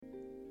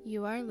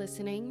You are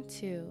listening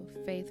to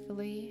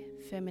Faithfully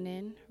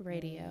Feminine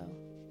Radio.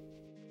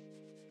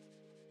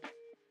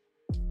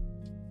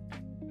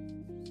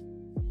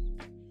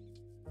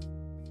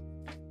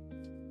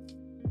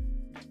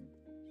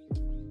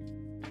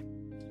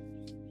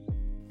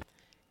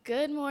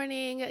 Good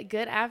morning,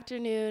 good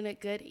afternoon,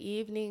 good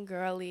evening,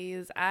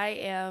 girlies. I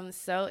am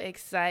so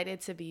excited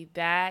to be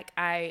back.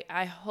 I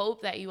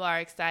hope that you are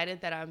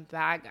excited that I'm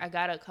back. I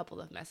got a couple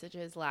of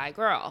messages like,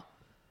 girl,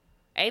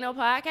 ain't no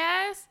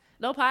podcast?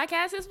 No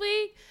podcast this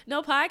week?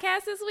 No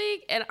podcast this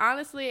week? And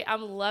honestly,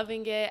 I'm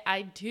loving it.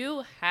 I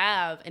do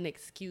have an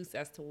excuse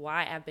as to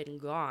why I've been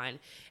gone,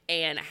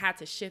 and I had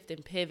to shift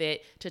and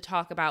pivot to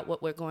talk about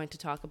what we're going to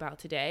talk about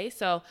today.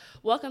 So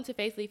welcome to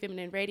Faithfully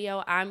Feminine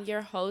Radio. I'm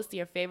your host,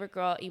 your favorite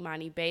girl,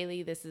 Imani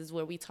Bailey. This is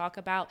where we talk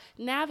about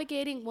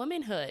navigating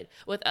womanhood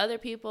with other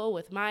people,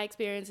 with my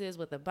experiences,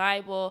 with the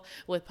Bible,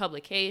 with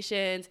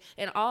publications,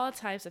 and all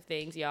types of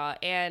things, y'all.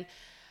 And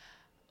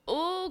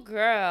oh,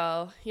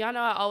 girl, y'all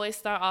know I always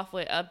start off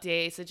with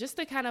updates. So just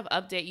to kind of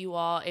update you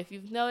all, if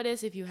you've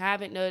noticed, if you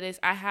haven't noticed,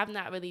 I have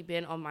not really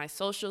been on my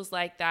socials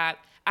like that.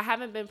 I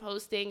haven't been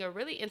posting or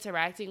really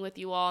interacting with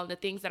you all. And the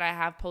things that I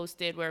have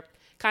posted were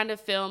kind of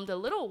filmed a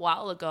little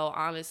while ago,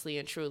 honestly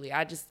and truly.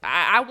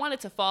 I wanted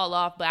to fall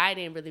off, but I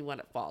didn't really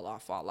want to fall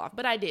off,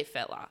 but I did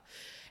fell off.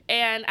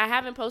 And I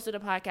haven't posted a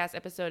podcast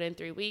episode in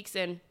 3 weeks,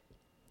 and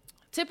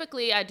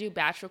typically I do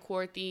batch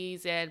record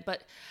these,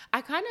 but I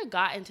kind of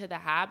got into the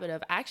habit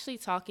of actually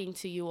talking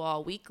to you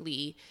all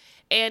weekly,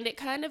 and it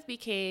kind of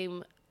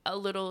became a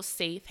little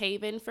safe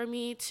haven for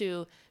me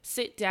to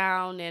sit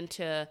down and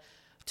to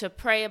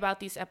pray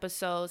about these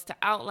episodes, to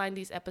outline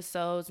these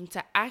episodes, and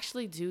to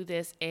actually do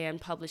this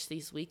and publish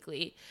these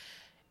weekly.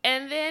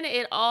 And then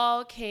it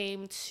all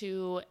came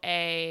to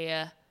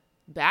a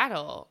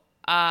battle.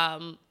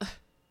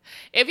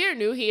 If you're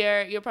new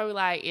here, you're probably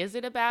like, is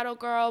it a battle,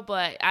 girl?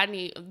 But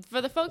for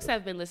the folks that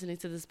have been listening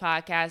to this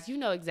podcast, you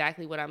know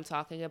exactly what I'm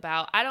talking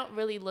about.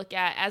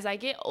 As I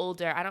get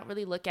older, I don't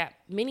really look at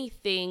many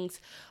things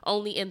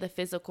only in the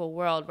physical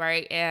world,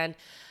 right? And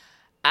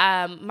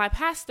my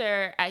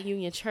pastor at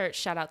Union Church,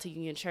 shout out to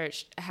Union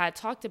Church, had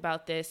talked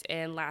about this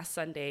in last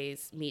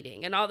Sunday's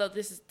meeting. And although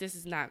this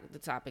is not the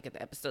topic of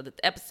the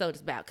episode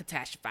is about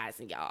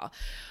catastrophizing, y'all.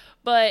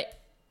 But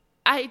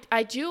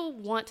I do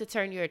want to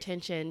turn your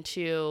attention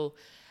to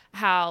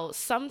how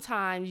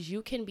sometimes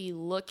you can be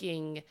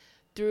looking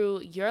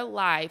through your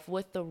life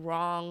with the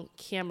wrong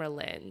camera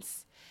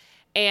lens.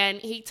 And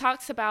he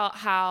talks about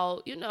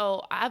how,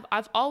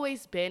 I've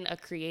always been a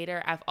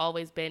creator. I've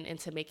always been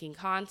into making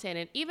content.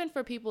 And even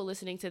for people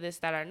listening to this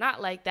that are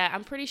not like that,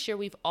 I'm pretty sure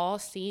we've all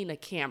seen a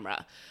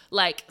camera,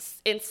 like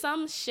in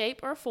some shape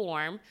or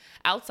form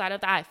outside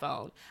of the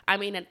iPhone. I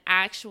mean, an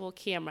actual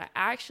camera,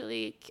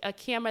 actually a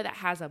camera that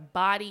has a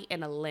body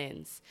and a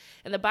lens.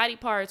 And the body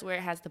part is where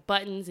it has the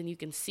buttons and you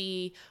can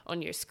see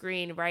on your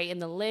screen, right?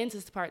 And the lens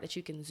is the part that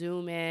you can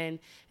zoom in.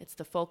 It's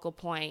the focal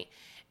point.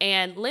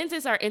 And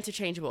lenses are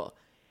interchangeable.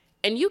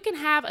 And you can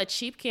have a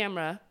cheap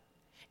camera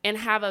and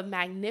have a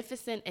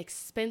magnificent,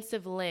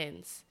 expensive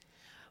lens.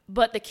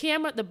 But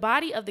the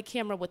body of the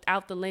camera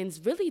without the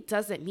lens really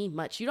doesn't mean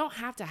much. You don't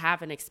have to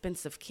have an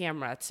expensive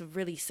camera to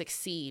really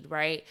succeed,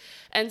 right?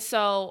 And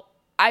so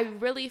I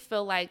really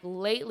feel like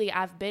lately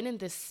I've been in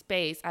this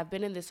space. I've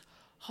been in this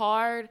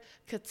hard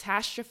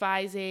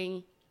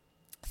catastrophizing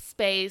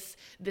space,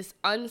 this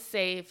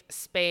unsafe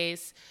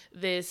space,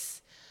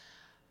 this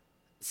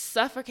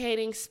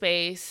suffocating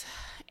space,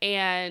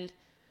 and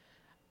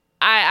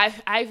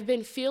I've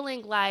been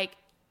feeling like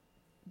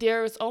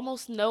there's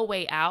almost no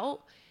way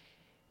out.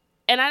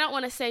 And I don't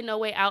want to say no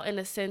way out in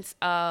the sense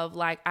of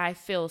like I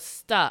feel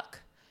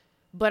stuck,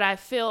 but I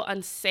feel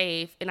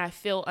unsafe and I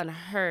feel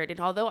unheard. And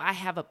although I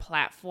have a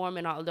platform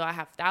and although I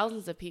have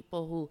thousands of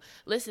people who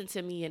listen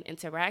to me and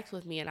interact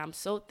with me, and I'm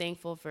so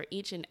thankful for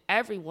each and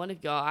every one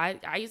of y'all.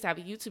 I used to have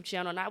a YouTube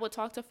channel and I would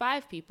talk to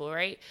 5 people,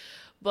 right?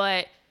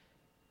 But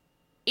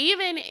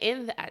even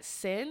in that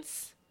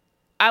sense,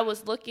 I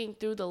was looking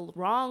through the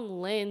wrong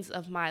lens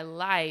of my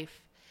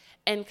life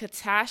and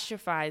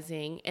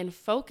catastrophizing and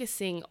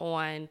focusing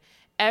on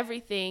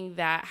everything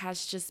that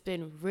has just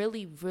been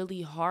really,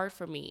 really hard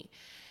for me.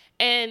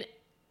 And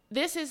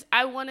this is,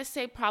 I want to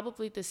say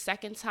probably the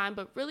second time,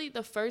 but really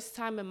the first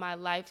time in my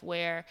life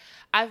where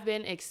I've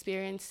been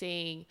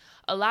experiencing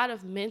a lot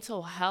of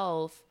mental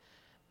health.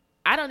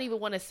 I don't even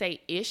want to say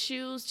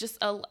issues,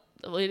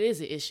 it is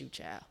an issue,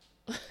 child.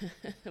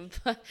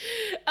 But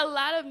a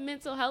lot of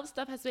mental health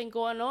stuff has been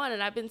going on,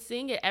 and I've been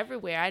seeing it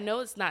everywhere. I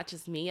know it's not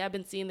just me. I've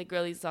been seeing the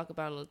girlies talk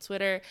about it on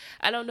Twitter.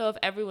 I don't know if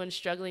everyone's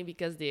struggling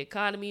because of the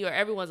economy or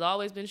everyone's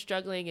always been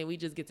struggling and we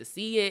just get to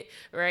see it,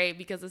 right,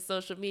 because of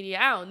social media.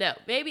 I don't know.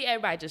 Maybe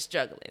everybody just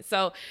struggling.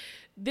 So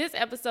this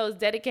episode is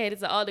dedicated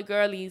to all the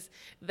girlies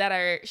that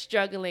are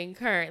struggling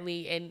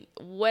currently in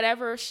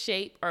whatever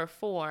shape or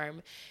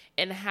form,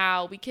 and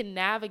how we can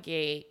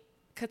navigate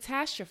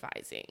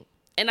catastrophizing.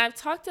 And I've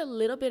talked a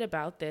little bit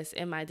about this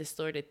in my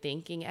distorted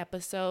thinking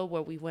episode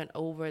where we went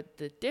over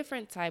the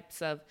different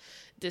types of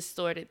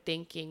distorted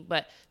thinking.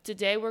 But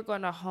today we're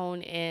going to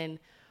hone in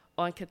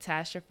on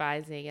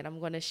catastrophizing, and I'm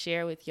going to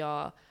share with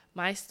y'all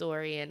my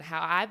story and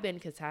how I've been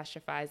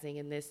catastrophizing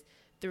in this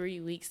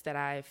 3 weeks that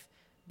I've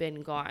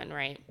been gone,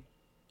 right?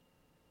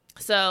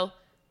 So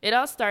it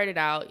all started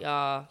out,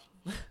 y'all,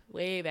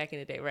 way back in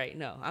the day, right?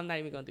 No, I'm not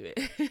even going to do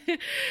it.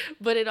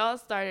 But it all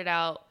started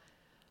out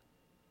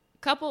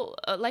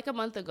like a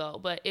month ago,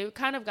 but it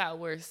kind of got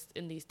worse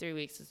in these 3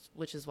 weeks,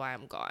 which is why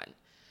I'm gone.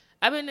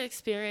 I've been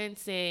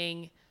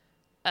experiencing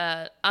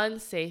an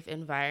unsafe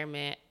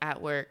environment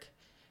at work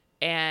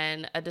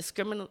and a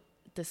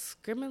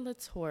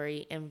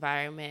discriminatory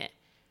environment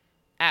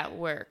at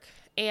work.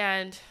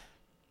 And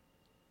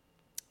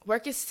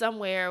work is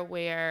somewhere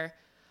where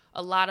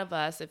a lot of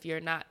us, if you're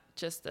not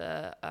just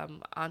a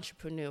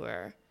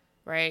entrepreneur,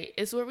 right,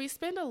 is where we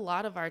spend a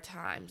lot of our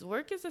times.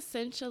 Work is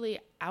essentially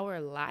our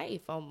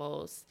life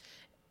almost.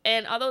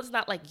 And although it's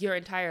not like your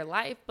entire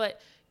life,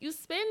 but you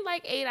spend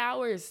like 8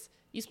 hours,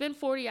 you spend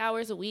 40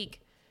 hours a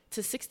week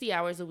to 60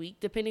 hours a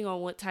week, depending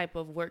on what type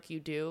of work you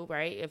do,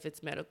 right? If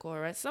it's medical,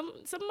 right? Some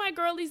of my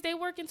girlies, they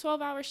work in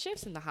 12-hour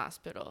shifts in the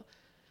hospital.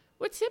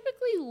 We're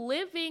typically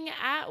living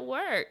at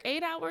work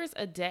 8 hours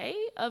a day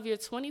of your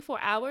 24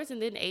 hours,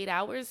 and then 8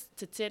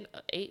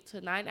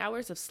 to 9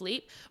 hours of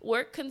sleep.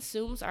 Work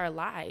consumes our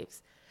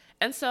lives.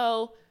 And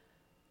so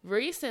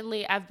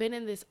recently I've been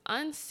in this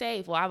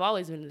I've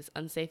always been in this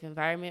unsafe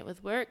environment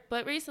with work,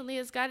 but recently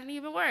it's gotten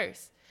even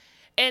worse.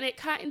 And it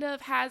kind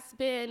of has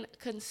been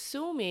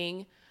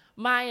consuming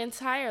my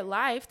entire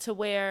life to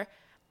where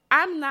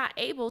I'm not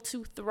able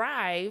to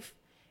thrive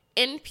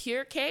in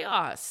pure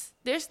chaos.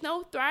 There's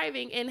no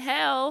thriving in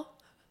hell,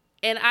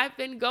 and I've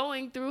been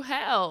going through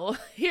hell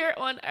here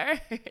on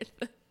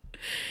earth.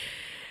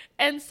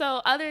 And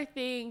so other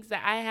things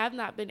that I have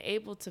not been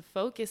able to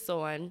focus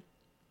on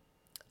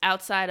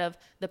outside of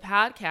the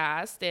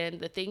podcast and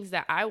the things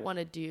that I want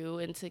to do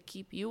and to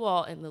keep you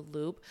all in the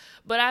loop.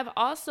 But I've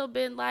also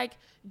been like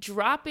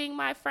dropping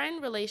my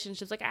friend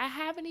relationships. Like I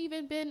haven't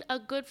even been a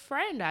good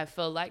friend, I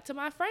feel like, to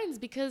my friends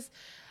because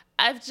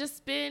I've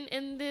just been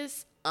in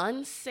this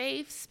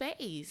unsafe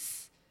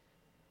space.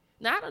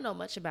 Now, I don't know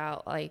much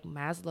about like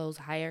Maslow's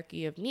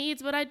hierarchy of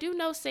needs, but I do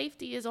know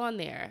safety is on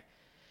there.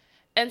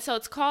 And so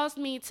it's caused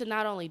me to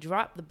not only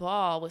drop the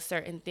ball with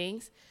certain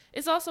things,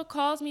 it's also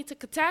caused me to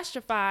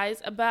catastrophize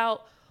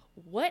about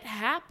what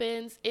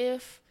happens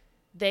if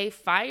they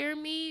fire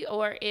me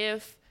or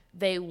if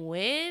they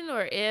win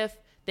or if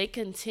they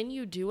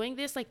continue doing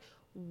this. Like,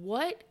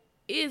 what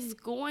is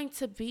going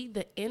to be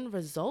the end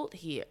result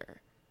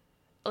here?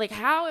 Like,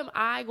 how am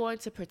I going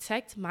to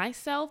protect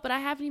myself? But I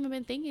haven't even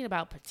been thinking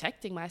about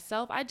protecting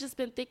myself. I just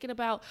been thinking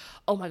about,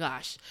 oh my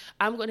gosh,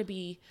 I'm going to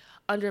be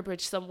under a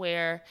bridge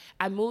somewhere.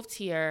 I moved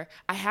here.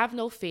 I have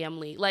no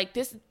family. Like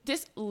this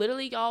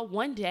literally, y'all,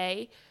 one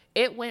day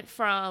it went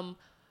from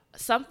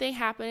something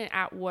happening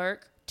at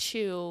work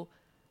to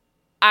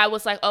I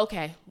was like,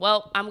 okay,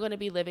 well, I'm going to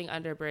be living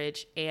under a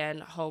bridge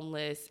and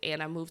homeless.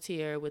 And I moved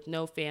here with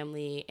no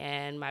family.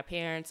 And my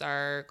parents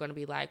are going to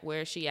be like,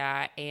 where's she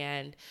at?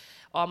 And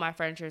all my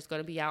furniture is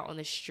going to be out on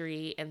the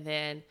street. And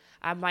then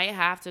I might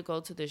have to go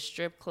to the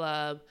strip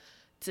club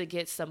to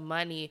get some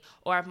money,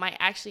 or I might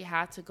actually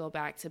have to go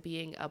back to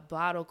being a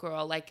bottle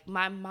girl. Like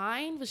my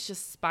mind was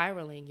just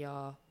spiraling,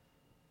 y'all,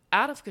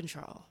 out of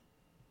control.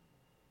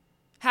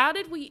 How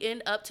did we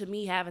end up to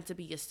me having to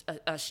be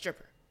a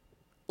stripper?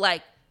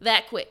 Like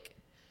that quick.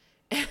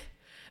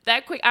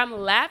 That quick. I'm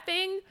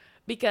laughing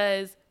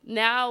because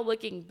now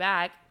looking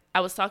back, I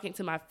was talking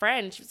to my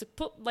friend. She was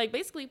like,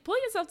 basically, pull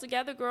yourself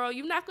together, girl.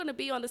 You're not going to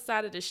be on the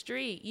side of the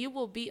street. You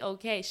will be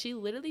okay. She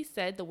literally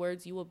said the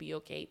words, you will be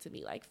okay, to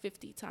me like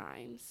 50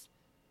 times.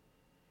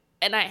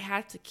 And I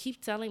had to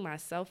keep telling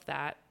myself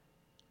that.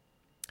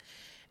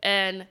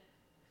 And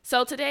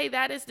so today,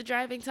 that is the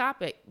driving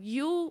topic.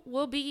 You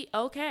will be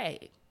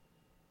okay.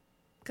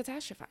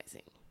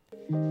 Catastrophizing.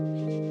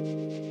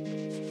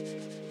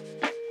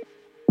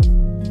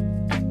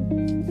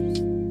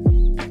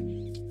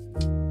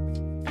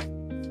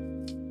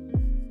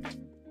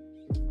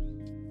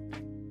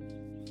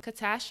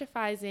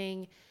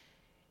 Catastrophizing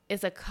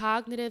is a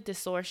cognitive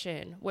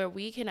distortion where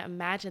we can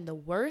imagine the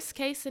worst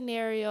case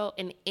scenario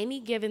in any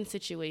given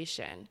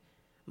situation.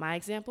 My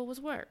example was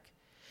work.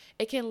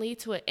 It can lead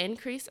to an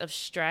increase of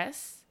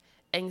stress,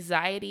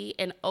 anxiety,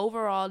 and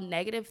overall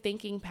negative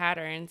thinking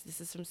patterns.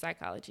 This is from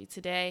Psychology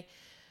Today.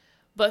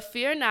 But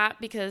fear not,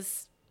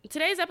 because in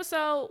today's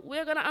episode,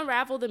 we're going to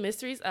unravel the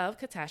mysteries of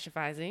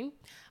catastrophizing,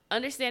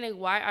 understanding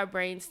why our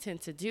brains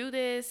tend to do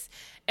this,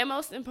 and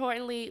most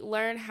importantly,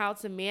 learn how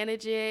to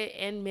manage it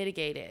and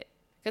mitigate it.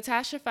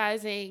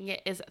 Catastrophizing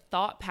is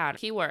thought pattern,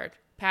 keyword,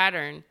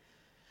 pattern,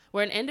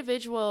 where an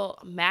individual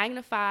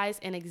magnifies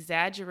and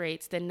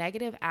exaggerates the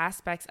negative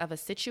aspects of a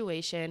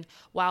situation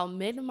while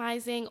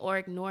minimizing or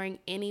ignoring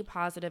any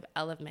positive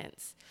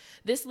elements.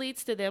 This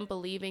leads to them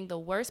believing the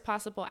worst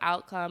possible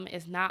outcome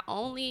is not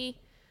only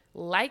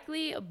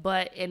likely,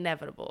 but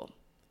inevitable.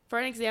 For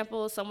an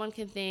example, someone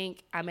can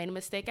think, I made a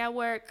mistake at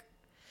work.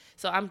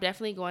 So I'm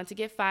definitely going to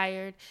get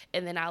fired,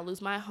 and then I'll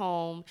lose my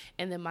home,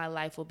 and then my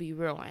life will be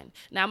ruined.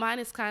 Now, mine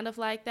is kind of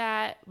like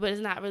that, but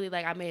it's not really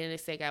like I made a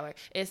mistake at work.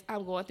 It's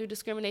I'm going through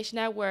discrimination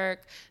at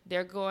work.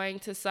 They're going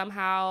to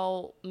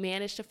somehow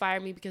manage to fire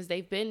me because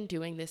they've been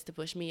doing this to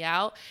push me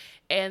out.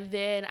 And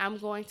then I'm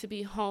going to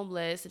be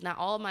homeless. Now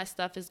all of my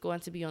stuff is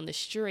going to be on the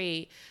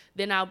street.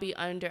 Then I'll be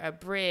under a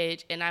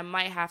bridge, and I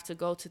might have to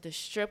go to the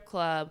strip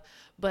club,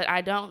 but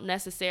I don't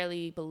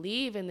necessarily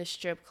believe in the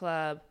strip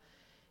club.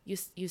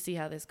 You see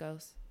how this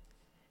goes?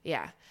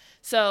 Yeah.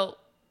 So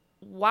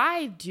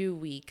why do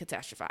we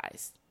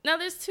catastrophize? Now,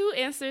 there's two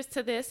answers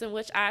to this in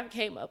which I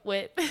came up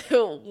with.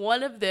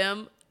 One of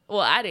them,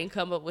 well, I didn't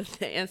come up with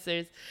the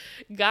answers.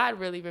 God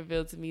really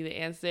revealed to me the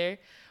answer,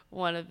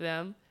 one of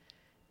them.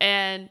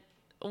 And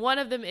one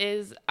of them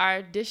is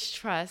our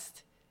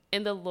distrust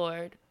in the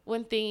Lord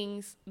when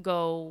things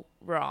go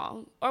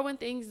wrong or when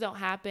things don't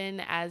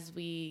happen as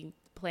we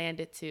planned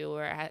it to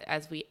or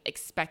as we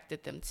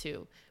expected them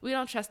to. We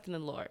don't trust in the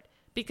Lord.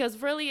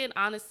 Because really and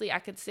honestly, I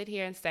could sit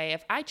here and say,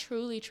 if I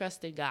truly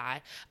trusted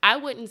God, I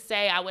wouldn't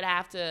say I would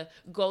have to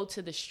go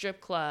to the strip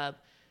club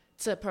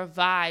to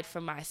provide for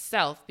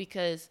myself,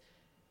 because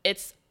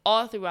it's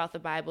all throughout the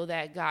Bible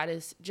that God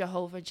is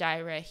Jehovah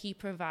Jireh. He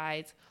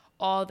provides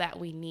all that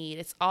we need.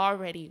 It's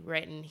already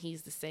written.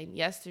 He's the same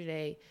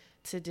yesterday,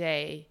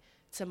 today,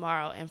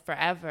 tomorrow, and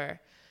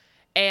forever.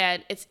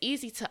 And it's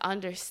easy to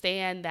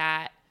understand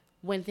that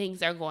when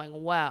things are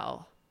going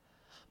well.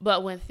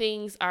 But when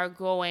things are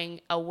going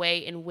a way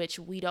in which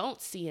we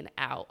don't see an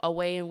out, a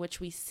way in which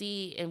we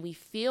see and we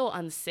feel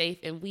unsafe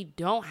and we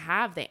don't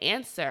have the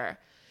answer,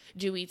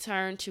 do we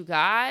turn to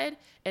God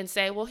and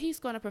say, well, he's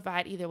going to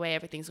provide either way,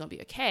 everything's going to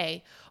be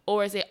okay?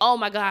 Or is it, oh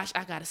my gosh,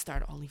 I got to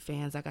start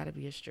OnlyFans, I got to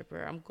be a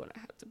stripper, I'm going to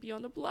have to be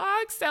on the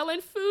blog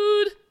selling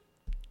food,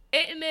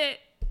 isn't it?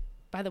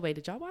 By the way,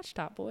 did y'all watch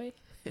Top Boy?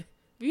 If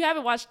you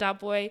haven't watched Top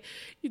Boy,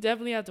 you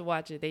definitely have to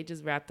watch it. They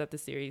just wrapped up the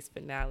series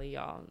finale,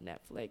 y'all, on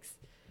Netflix.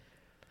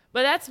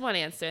 But that's one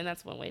answer, and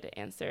that's one way to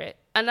answer it.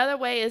 Another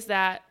way is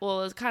that,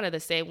 well, it's kind of the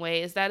same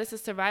way, is that it's a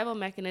survival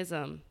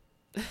mechanism.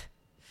 It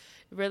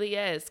really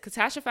is.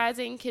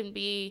 Catastrophizing can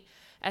be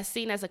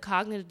seen as a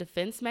cognitive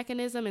defense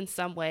mechanism in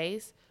some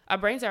ways. Our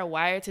brains are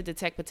wired to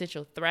detect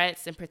potential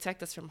threats and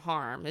protect us from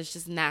harm. It's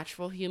just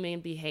natural human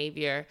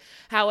behavior.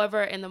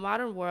 However, in the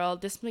modern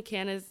world, this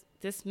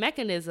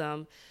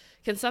mechanism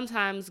can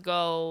sometimes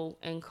go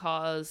and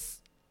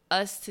cause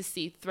us to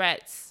see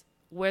threats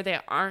where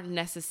there aren't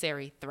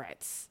necessary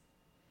threats.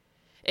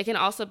 It can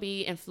also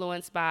be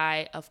influenced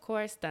by, of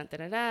course,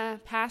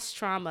 past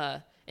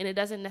trauma. And it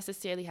doesn't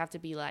necessarily have to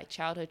be like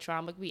childhood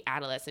trauma. It could be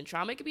adolescent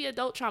trauma. It could be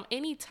adult trauma,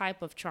 any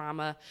type of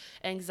trauma,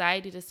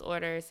 anxiety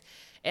disorders,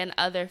 and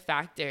other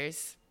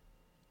factors.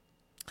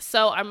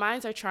 So our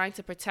minds are trying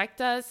to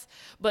protect us,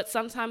 but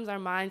sometimes our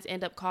minds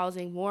end up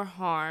causing more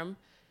harm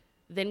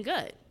than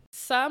good.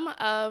 Some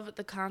of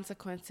the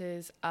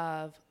consequences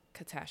of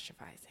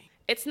catastrophizing.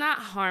 It's not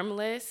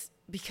harmless,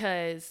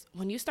 because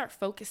when you start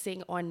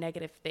focusing on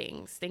negative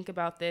things, think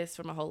about this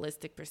from a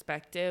holistic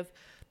perspective.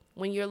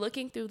 When you're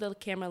looking through the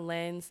camera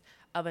lens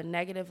of a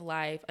negative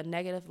life, a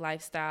negative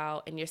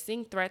lifestyle, and you're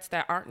seeing threats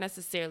that aren't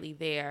necessarily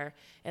there,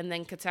 and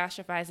then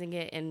catastrophizing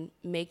it and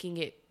making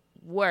it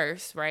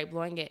worse, right?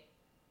 Blowing it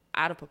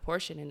out of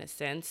proportion in a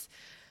sense,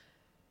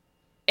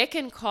 it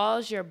can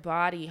cause your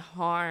body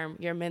harm,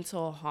 your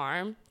mental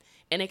harm,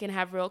 and it can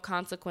have real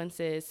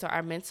consequences to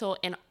our mental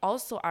and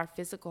also our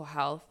physical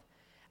health.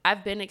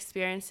 I've been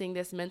experiencing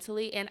this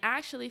mentally and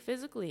actually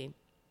physically.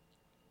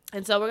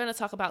 And so we're going to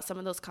talk about some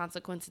of those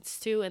consequences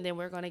too, and then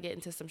we're going to get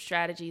into some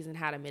strategies and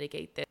how to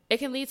mitigate this. It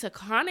can lead to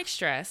chronic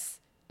stress,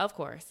 of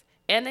course,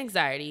 and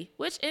anxiety,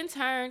 which in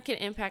turn can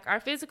impact our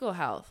physical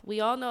health.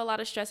 We all know a lot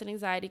of stress and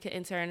anxiety can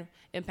in turn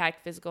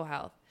impact physical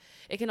health.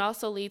 It can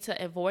also lead to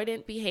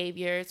avoidant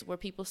behaviors where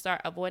people start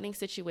avoiding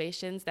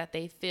situations that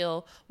they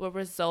feel will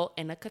result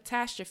in a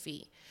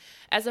catastrophe.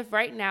 As of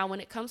right now, when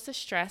it comes to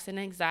stress and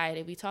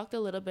anxiety, we talked a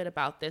little bit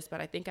about this, but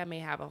I think I may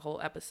have a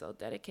whole episode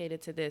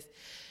dedicated to this.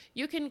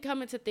 You can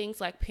come into things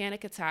like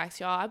panic attacks.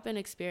 Y'all, I've been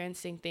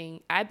experiencing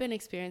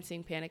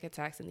panic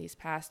attacks in these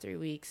past 3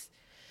 weeks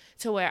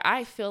to where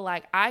I feel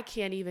like I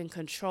can't even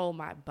control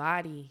my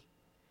body.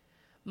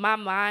 My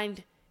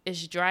mind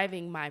is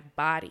driving my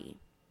body.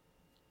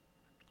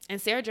 And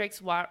Sarah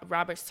Jakes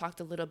Roberts talked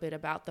a little bit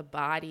about the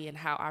body and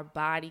how our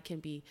body can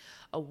be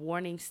a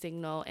warning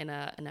signal and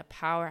a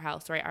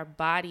powerhouse, right? Our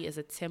body is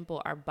a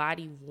temple. Our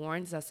body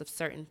warns us of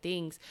certain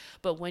things.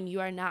 But when you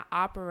are not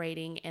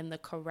operating in the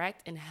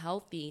correct and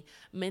healthy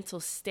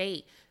mental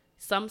state,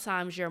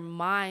 sometimes your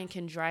mind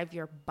can drive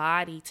your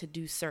body to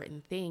do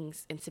certain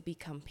things and to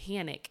become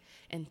panic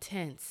and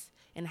tense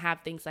and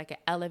have things like an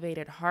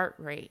elevated heart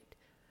rate.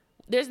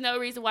 There's no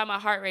reason why my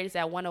heart rate is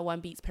at 101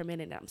 beats per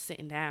minute and I'm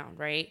sitting down,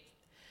 right?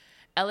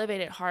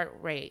 Elevated heart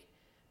rate,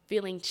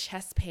 feeling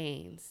chest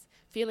pains,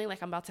 feeling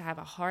like I'm about to have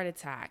a heart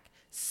attack,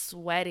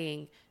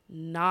 sweating,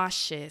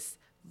 nauseous,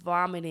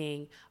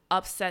 vomiting,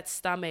 upset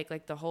stomach,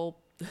 like the whole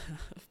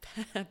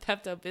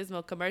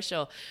Pepto-Bismol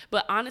commercial.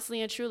 But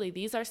honestly and truly,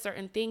 these are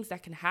certain things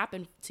that can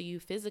happen to you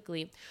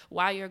physically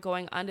while you're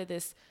going under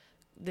this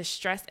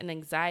stress and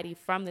anxiety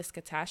from this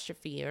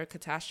catastrophe or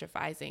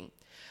catastrophizing.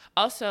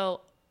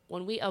 Also,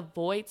 when we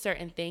avoid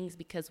certain things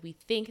because we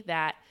think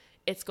that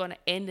it's going to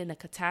end in a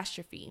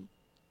catastrophe.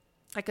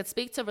 I could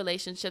speak to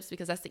relationships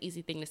because that's the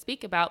easy thing to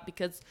speak about,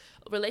 because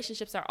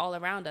relationships are all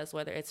around us,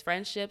 whether it's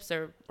friendships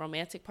or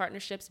romantic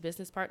partnerships,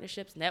 business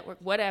partnerships, network,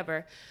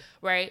 whatever,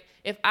 right?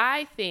 If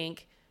I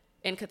think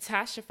and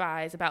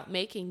catastrophize about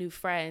making new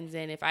friends,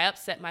 and if I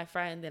upset my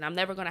friend, then I'm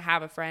never going to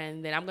have a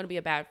friend, then I'm going to be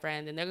a bad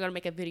friend, and they're going to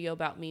make a video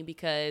about me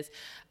because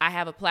I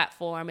have a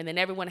platform, and then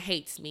everyone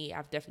hates me.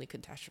 I've definitely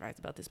catastrophized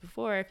about this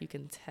before, if you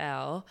can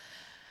tell.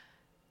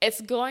 It's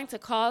going to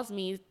cause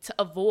me to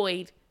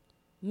avoid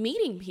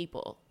meeting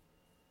people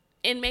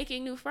and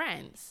making new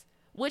friends,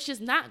 which is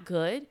not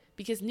good,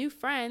 because new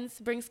friends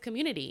brings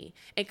community,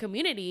 and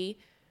community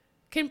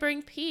can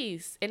bring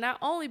peace, and not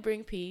only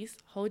bring peace,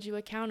 hold you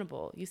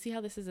accountable. You see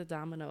how this is a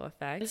domino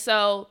effect? And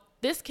so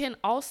this can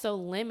also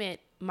limit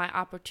my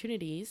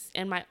opportunities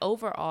and my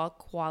overall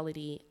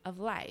quality of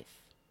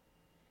life.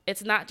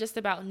 It's not just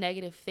about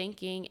negative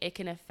thinking. It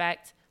can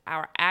affect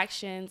our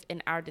actions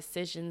and our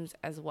decisions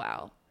as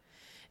well.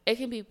 It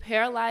can be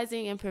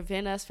paralyzing and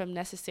prevent us from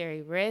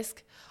necessary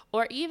risk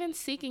or even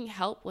seeking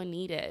help when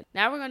needed.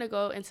 Now we're going to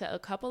go into a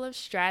couple of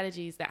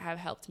strategies that have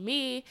helped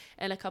me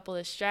and a couple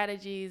of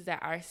strategies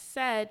that are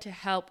said to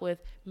help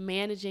with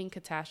managing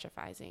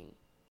catastrophizing.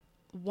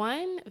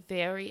 One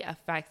very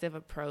effective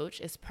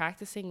approach is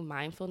practicing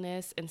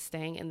mindfulness and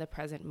staying in the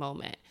present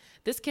moment.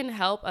 This can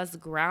help us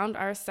ground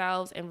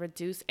ourselves and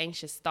reduce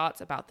anxious thoughts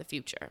about the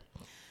future.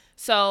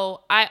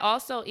 So I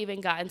also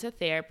even got into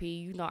therapy.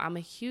 You know, I'm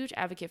a huge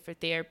advocate for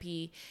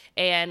therapy,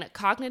 and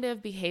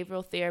cognitive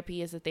behavioral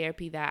therapy is a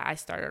therapy that I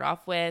started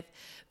off with.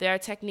 There are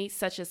techniques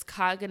such as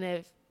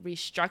cognitive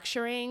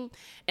restructuring,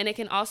 and it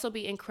can also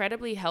be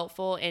incredibly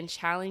helpful in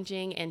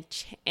challenging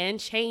and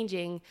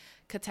changing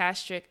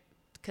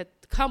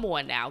come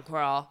on now,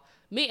 girl.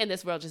 Me and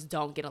this world just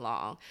don't get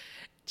along.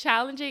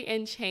 Challenging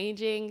and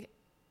changing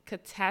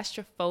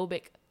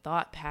catastrophic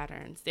thought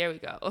patterns. There we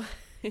go.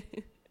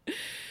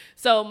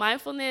 So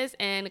mindfulness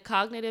and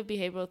cognitive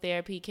behavioral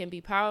therapy can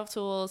be powerful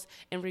tools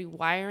in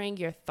rewiring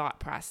your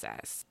thought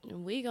process.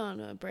 And we're going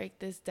to break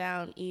this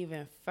down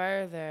even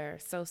further.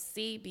 So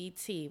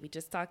CBT, we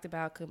just talked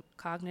about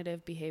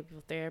cognitive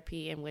behavioral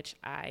therapy, in which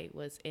I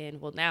was in.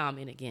 Well, now I'm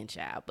in again,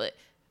 child. But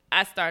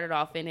I started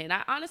off in it. And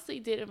I honestly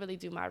didn't really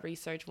do my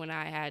research when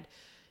I had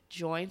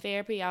joined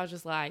therapy. I was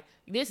just like,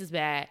 this is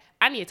bad.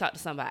 I need to talk to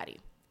somebody.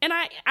 And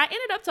I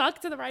ended up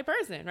talking to the right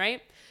person,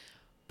 right?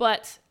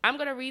 But I'm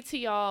going to read to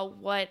y'all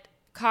what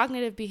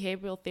cognitive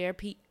behavioral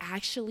therapy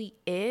actually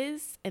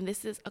is. And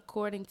this is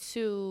according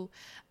to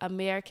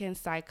American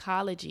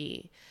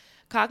Psychology.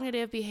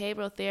 Cognitive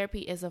behavioral therapy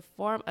is a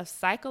form of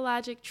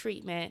psychologic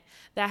treatment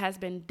that has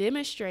been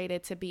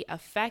demonstrated to be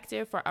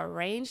effective for a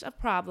range of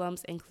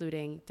problems,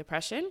 including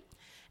depression,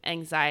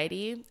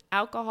 anxiety,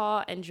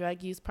 alcohol and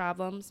drug use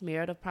problems,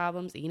 marital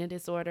problems, eating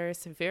disorders,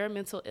 severe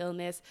mental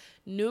illness.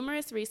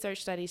 Numerous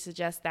research studies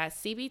suggest that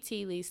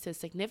CBT leads to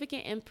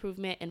significant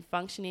improvement in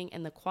functioning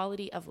and the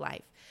quality of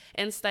life.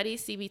 In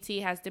studies,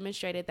 CBT has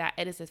demonstrated that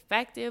it is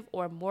effective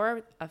or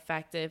more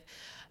effective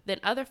than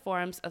other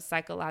forms of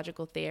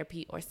psychological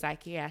therapy or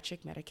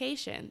psychiatric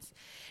medications.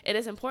 It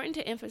is important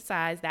to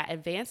emphasize that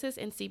advances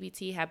in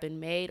CBT have been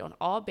made on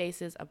all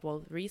bases of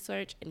both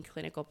research and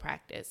clinical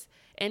practice.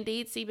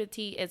 Indeed,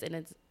 CBT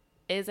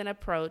is an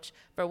approach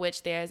for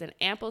which there is an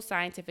ample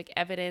scientific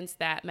evidence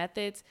that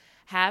methods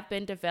have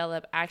been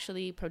developed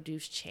actually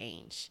produce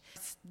change.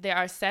 There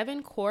are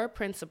 7 core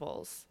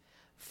principles.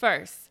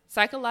 First,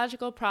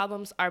 psychological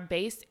problems are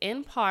based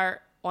in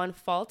part on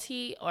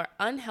faulty or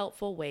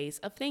unhelpful ways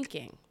of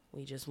thinking.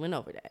 We just went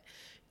over that.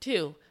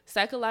 2,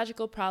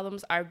 psychological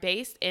problems are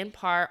based in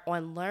part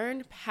on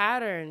learned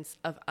patterns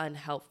of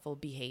unhelpful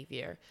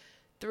behavior.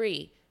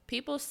 3,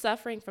 people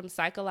suffering from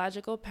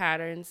psychological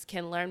patterns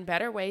can learn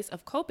better ways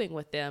of coping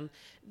with them,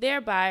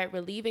 thereby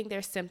relieving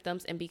their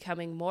symptoms and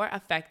becoming more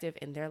effective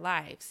in their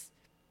lives.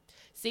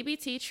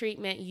 CBT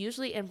treatment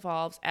usually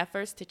involves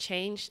efforts to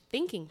change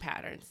thinking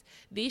patterns.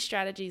 These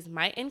strategies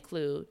might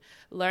include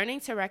learning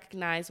to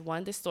recognize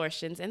one's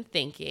distortions in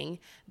thinking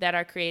that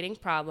are creating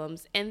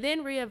problems and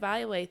then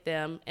reevaluate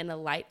them in the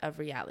light of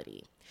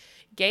reality.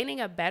 Gaining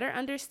a better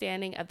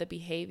understanding of the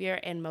behavior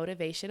and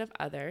motivation of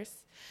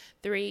others.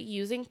 3,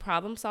 using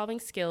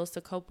problem-solving skills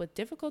to cope with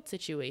difficult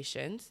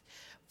situations.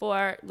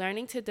 4,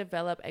 learning to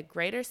develop a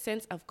greater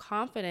sense of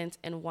confidence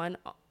in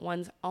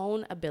one's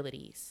own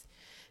abilities.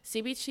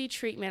 CBT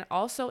treatment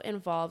also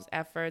involves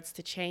efforts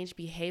to change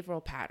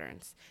behavioral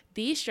patterns.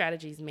 These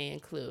strategies may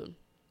include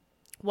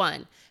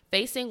 1,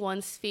 facing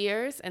one's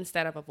fears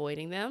instead of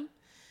avoiding them.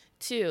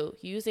 2,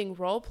 using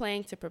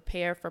role-playing to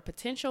prepare for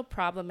potential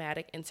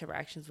problematic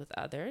interactions with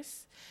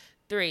others.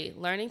 3,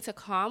 learning to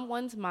calm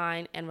one's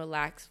mind and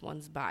relax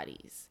one's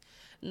bodies.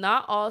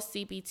 Not all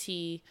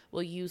CBT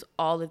will use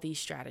all of these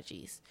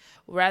strategies.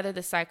 Rather,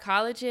 the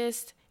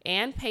psychologist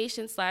and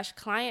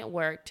patient/client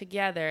work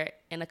together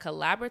in a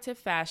collaborative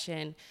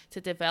fashion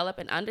to develop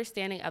an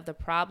understanding of the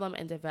problem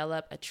and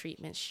develop a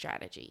treatment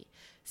strategy.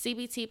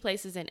 CBT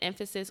places an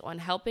emphasis on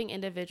helping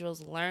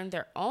individuals learn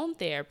their own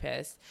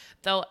therapist,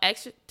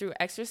 through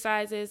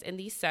exercises in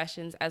these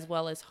sessions as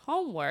well as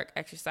homework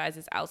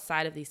exercises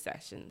outside of these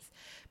sessions.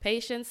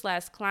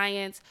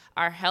 Patients/clients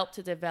are helped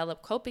to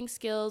develop coping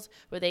skills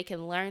where they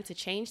can learn to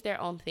change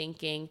their own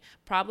thinking,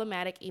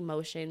 problematic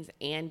emotions,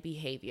 and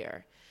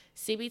behavior.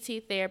 CBT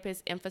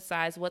therapists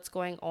emphasize what's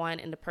going on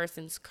in the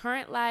person's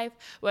current life,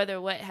 whether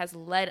what has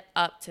led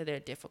up to their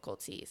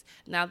difficulties.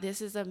 Now,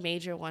 this is a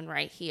major one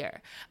right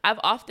here. I've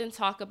often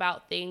talked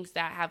about things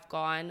that have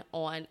gone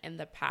on in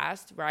the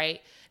past,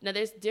 right? Now,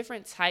 there's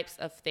different types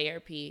of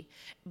therapy,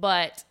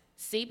 but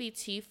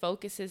CBT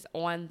focuses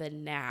on the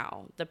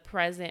now, the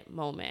present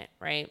moment,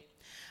 right?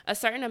 A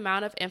certain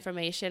amount of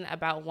information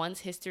about one's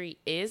history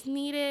is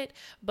needed,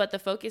 but the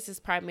focus is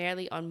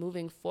primarily on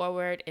moving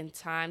forward in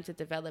time to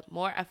develop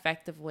more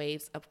effective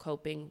ways of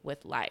coping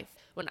with life.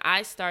 When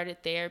I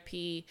started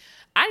therapy,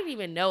 I didn't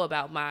even know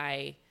about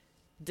my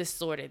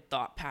distorted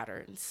thought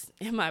patterns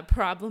and my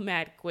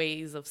problematic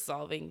ways of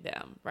solving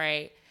them,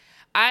 right?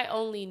 I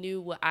only knew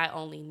what I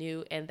only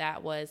knew, and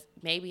that was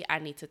maybe I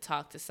need to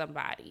talk to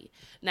somebody.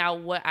 Now,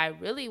 what I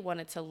really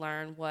wanted to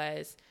learn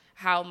was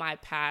how my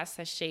past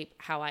has shaped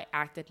how I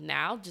acted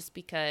now, just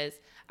because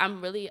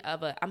I'm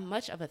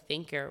much of a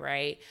thinker,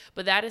 right?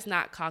 But that is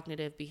not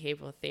cognitive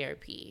behavioral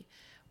therapy.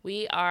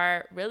 We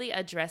are really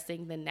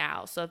addressing the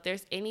now. So if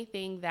there's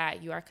anything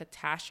that you are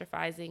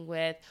catastrophizing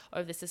with,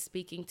 or if this is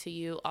speaking to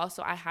you,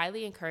 also I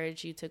highly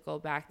encourage you to go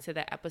back to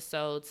the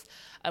episodes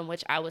in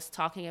which I was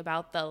talking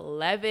about the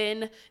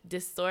 11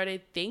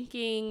 distorted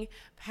thinking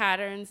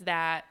patterns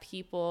that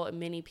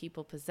many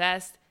people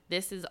possess.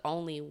 This is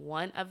only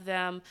one of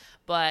them,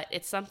 but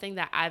it's something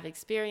that I've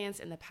experienced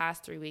in the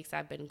past 3 weeks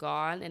I've been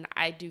gone. And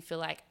I do feel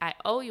like I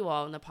owe you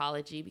all an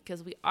apology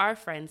because we are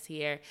friends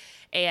here.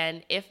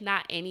 And if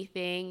not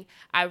anything,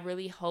 I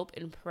really hope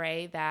and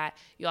pray that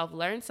you all have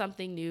learned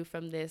something new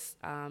from this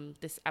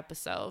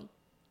episode.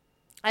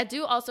 I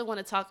do also want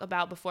to talk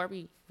about, before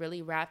we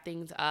really wrap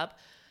things up,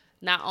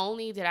 not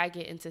only did I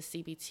get into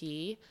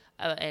CBT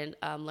and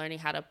learning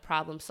how to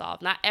problem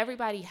solve, not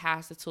everybody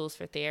has the tools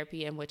for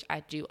therapy, in which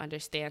I do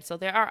understand. So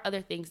there are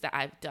other things that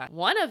I've done.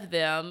 One of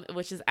them,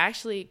 which is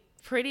actually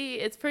pretty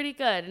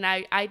good. And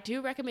I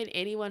do recommend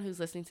anyone who's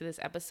listening to this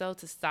episode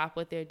to stop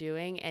what they're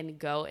doing and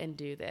go and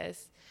do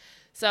this.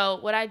 So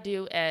what I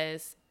do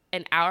is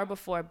an hour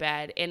before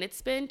bed, and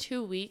it's been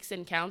 2 weeks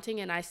and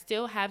counting, and I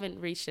still haven't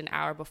reached an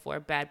hour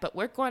before bed, but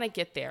we're going to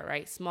get there,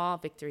 right? Small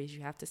victories.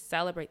 You have to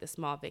celebrate the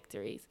small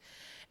victories.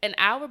 An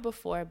hour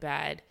before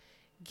bed,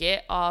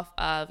 get off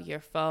of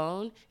your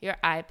phone, your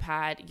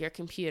iPad, your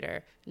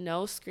computer.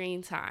 No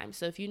screen time.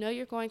 So if you know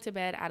you're going to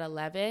bed at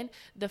 11,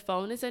 the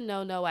phone is a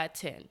no-no at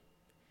 10.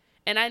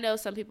 And I know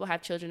some people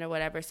have children or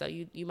whatever, so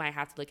you might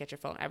have to look at your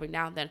phone every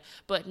now and then,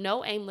 but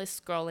no aimless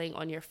scrolling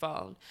on your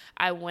phone.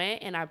 I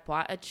went and I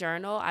bought a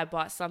journal. I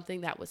bought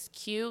something that was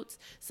cute,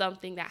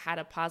 something that had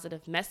a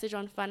positive message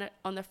on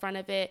the front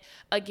of it.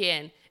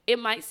 Again, it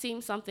might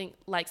seem something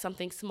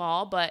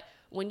small, but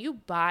when you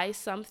buy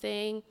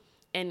something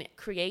and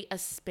create a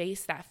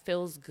space that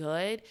feels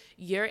good,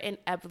 you're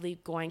inevitably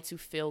going to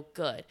feel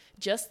good.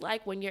 Just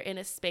like when you're in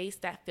a space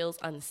that feels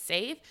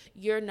unsafe,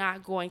 you're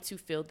not going to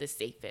feel the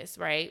safest,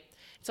 right?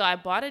 So I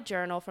bought a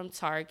journal from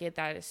Target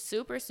that is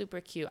super,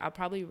 super cute. I'll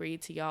probably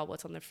read to y'all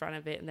what's on the front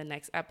of it in the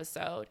next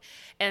episode.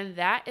 And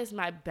that is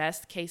my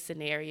best case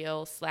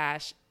scenario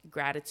 /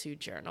 gratitude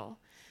journal.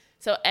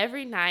 So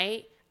every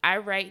night I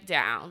write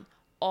down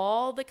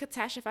all the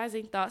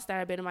catastrophizing thoughts that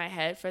have been in my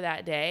head for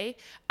that day.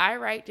 I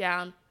write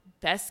down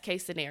best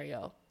case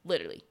scenario,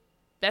 literally.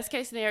 Best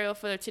case scenario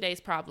for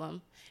today's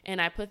problem.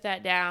 And I put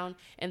that down.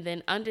 And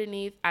then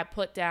underneath, I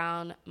put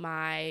down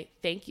my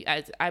thank you.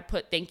 I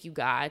put thank you,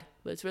 God,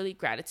 but it's really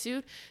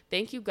gratitude.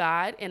 Thank you,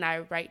 God. And I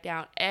write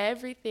down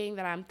everything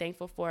that I'm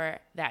thankful for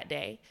that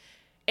day.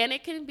 And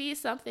it can be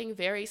something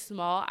very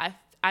small.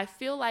 I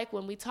feel like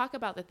when we talk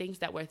about the things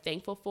that we're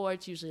thankful for,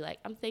 it's usually like,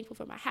 I'm thankful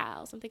for my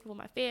house. I'm thankful for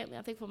my family.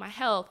 I'm thankful for my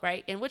health,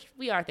 right? And which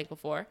we are thankful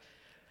for.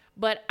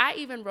 But I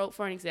even wrote,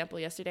 for an example,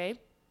 yesterday,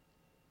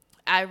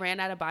 I ran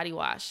out of body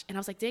wash. And I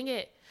was like, dang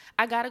it,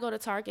 I got to go to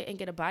Target and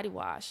get a body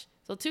wash.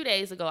 So 2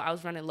 days ago, I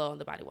was running low on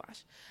the body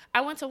wash.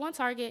 I went to one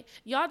Target.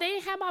 Y'all, they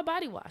didn't have my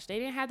body wash. They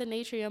didn't have the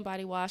Natrium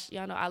body wash.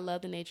 Y'all know I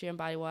love the Natrium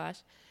body wash.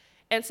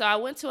 And so I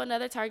went to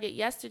another Target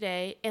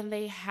yesterday, and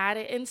they had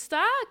it in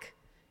stock.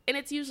 And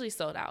it's usually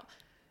sold out.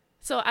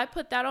 So I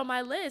put that on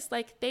my list.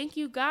 Like, thank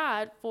you,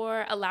 God,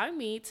 for allowing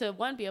me to,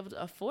 one, be able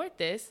to afford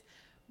this,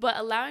 but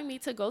allowing me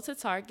to go to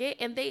Target,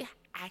 and they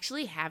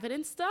actually have it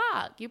in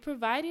stock. You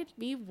provided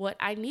me what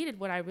I needed,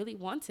 what I really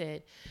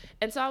wanted.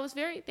 And so I was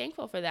very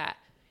thankful for that.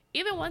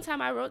 Even one time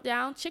I wrote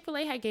down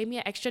Chick-fil-A had gave me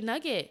an extra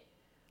nugget.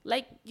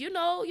 Like, your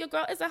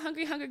girl is a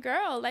hungry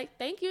girl. Like,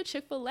 thank you,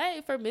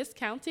 Chick-fil-A, for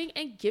miscounting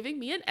and giving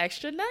me an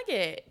extra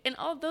nugget. And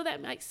although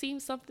that might seem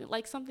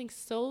something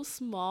so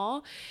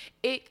small,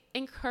 it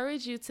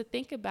encourages you to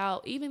think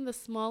about even the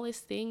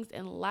smallest things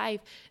in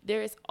life.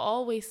 There is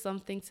always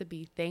something to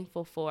be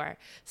thankful for.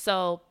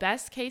 So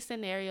best case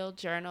scenario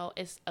journal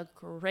is a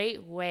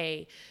great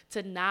way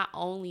to not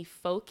only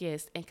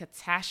focus and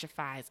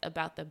catastrophize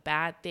about the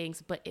bad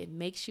things, but it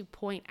makes you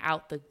point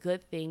out the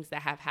good things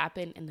that have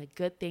happened and the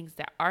good things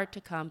that are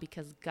to come,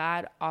 because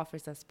God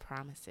offers us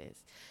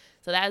promises.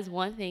 So that is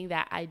one thing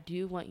that I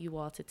do want you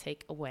all to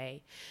take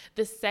away.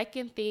 The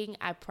second thing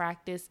I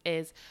practice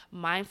is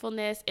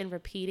mindfulness and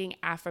repeating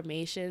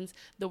affirmations.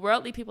 The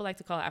worldly people like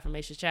to call it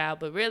affirmations, child,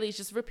 but really it's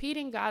just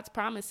repeating God's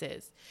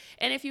promises.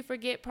 And if you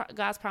forget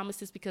God's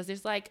promises, because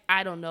there's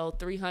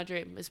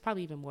 300, it's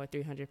probably even more,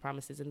 300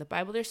 promises in the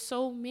Bible. There's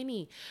so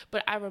many,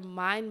 but I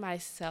remind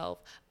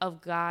myself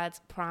of God's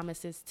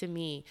promises to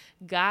me.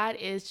 God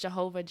is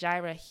Jehovah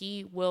Jireh.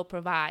 He will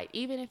provide.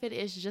 Even if it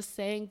is just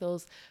saying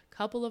those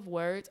couple of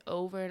words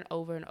over and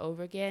over and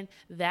over again,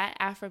 that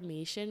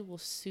affirmation will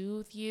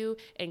soothe you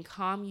and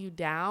calm you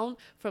down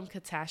from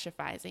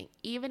catastrophizing.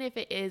 Even if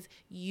it is,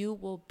 you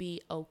will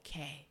be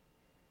okay.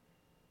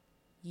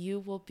 You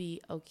will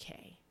be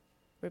okay.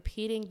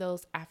 Repeating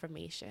those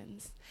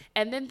affirmations.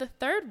 And then the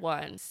third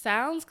one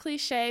sounds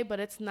cliche,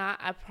 but it's not.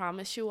 I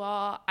promise you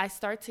all, I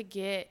start to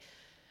get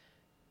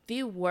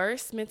the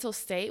worst mental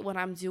state when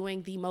I'm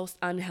doing the most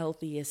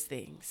unhealthiest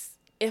things.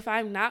 If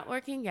I'm not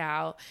working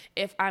out,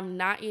 if I'm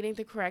not eating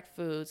the correct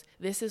foods,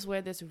 this is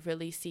where this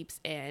really seeps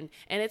in.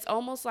 And it's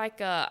almost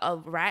like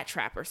a rat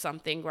trap or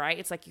something, right?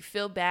 It's like you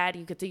feel bad,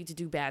 you continue to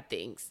do bad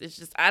things. It's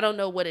just, I don't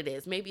know what it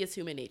is. Maybe it's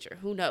human nature.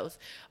 Who knows?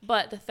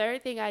 But the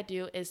third thing I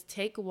do is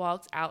take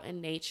walks out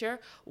in nature,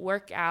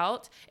 work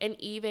out, and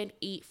even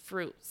eat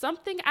fruit.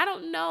 Something, I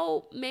don't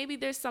know, maybe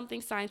there's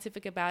something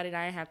scientific about it.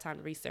 I didn't have time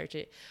to research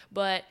it.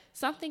 But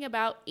something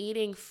about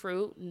eating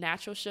fruit,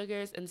 natural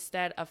sugars,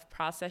 instead of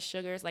processed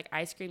sugars like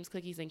ice creams,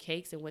 cookies, and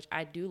cakes, in which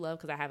I do love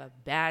because I have a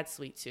bad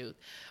sweet tooth.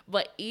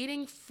 But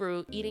eating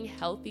fruit, eating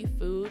healthy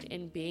food,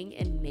 and being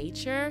in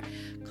nature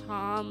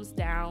calms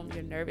down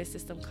your nervous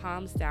system,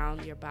 calms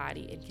down your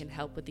body, and can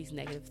help with these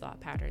negative thought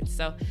patterns.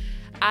 So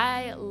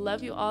I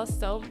love you all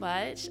so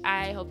much.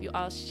 I hope you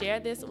all share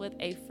this with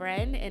a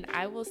friend, and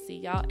I will see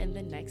y'all in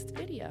the next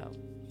video.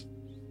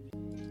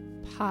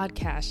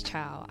 Podcast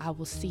child. I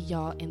will see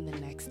y'all in the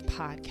next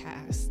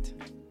podcast.